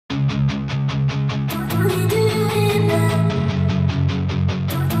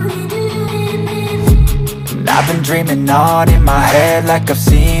I've been dreaming on in my head like I've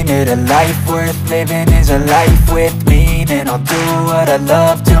seen it. A life worth living is a life with meaning. I'll do what I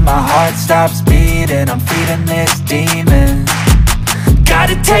love till my heart stops beating. I'm feeding this demon.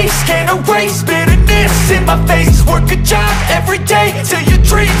 Got a taste, can't erase bitterness in my face. Work a job every day till your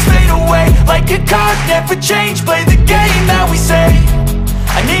dreams fade away. Like a card, never change, play the game that we say.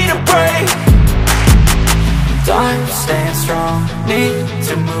 I need a break. I'm staying strong, need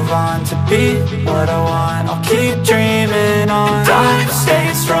to move on to be what I want. I'll keep dreaming on. I'm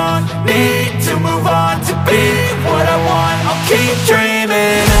staying strong, need to move on to be what I want. I'll keep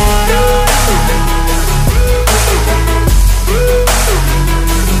dreaming on.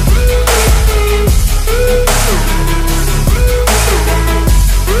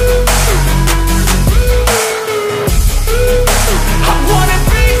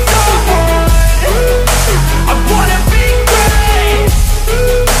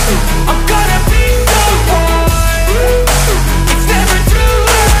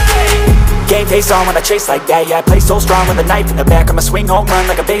 Face on when I chase like that, yeah, I play so strong with a knife in the back. I'ma swing home run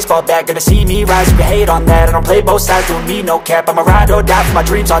like a baseball bat. Gonna see me rise if you hate on that. I don't play both sides, doing me no cap. I'ma ride or die for my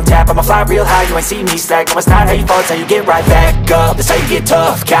dreams on tap. I'ma fly real high, you ain't see me slack. No, it's not how you fall, it's how you get right back up. That's how you get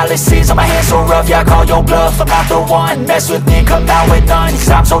tough. Calluses on my hands so rough, yeah, I call your bluff. I'm not the one, mess with me, come out with none. Cause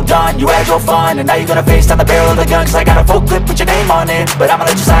I'm so done, you had your fun. And now you're gonna face down the barrel of the gun. Cause I got a full clip with your name on it. But I'ma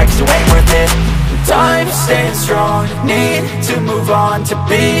let you slide cause you ain't worth it. I'm staying strong, need to move on to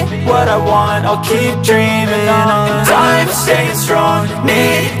be what I want. I'll keep dreaming on. I'm staying strong,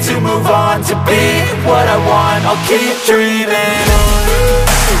 need to move on to be what I want. I'll keep dreaming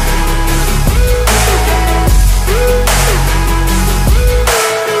on.